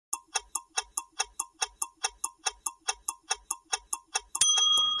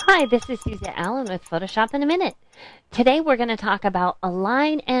Hi, this is Suzette Allen with Photoshop in a Minute. Today we're going to talk about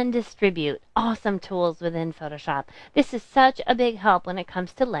Align and Distribute, awesome tools within Photoshop. This is such a big help when it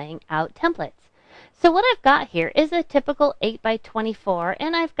comes to laying out templates. So what I've got here is a typical 8x24,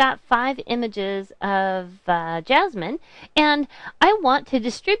 and I've got 5 images of Jasmine, and I want to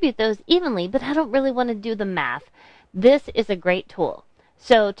distribute those evenly, but I don't really want to do the math. This is a great tool.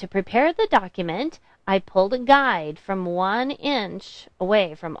 So to prepare the document, I pulled a guide from 1 inch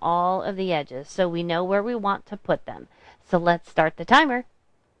away from all of the edges so we know where we want to put them. So let's start the timer.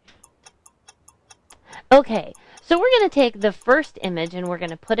 Okay, so we're going to take the first image and we're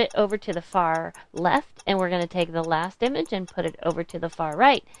going to put it over to the far left, and we're going to take the last image and put it over to the far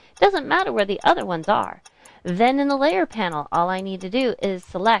right. Doesn't matter where the other ones are. Then in the layer panel, all I need to do is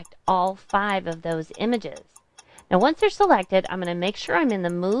select all 5 of those images. Now once they're selected, I'm going to make sure I'm in the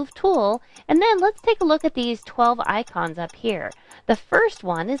Move tool, and then let's take a look at these 12 icons up here. The first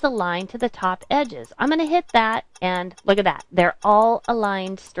one is aligned to the top edges. I'm going to hit that, and look at that. They're all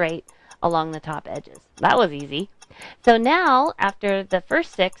aligned straight along the top edges. That was easy. So now, after the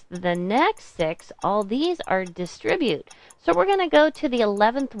first 6, the next 6, all these are Distribute. So we're going to go to the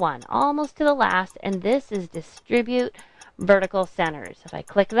 11th one, almost to the last, and this is Distribute Vertical Centers. If I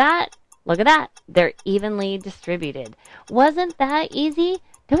click that, look at that. They're evenly distributed. Wasn't that easy?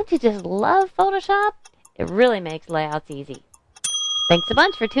 Don't you just love Photoshop? It really makes layouts easy. Thanks a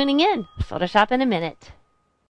bunch for tuning in. Photoshop in a Minute.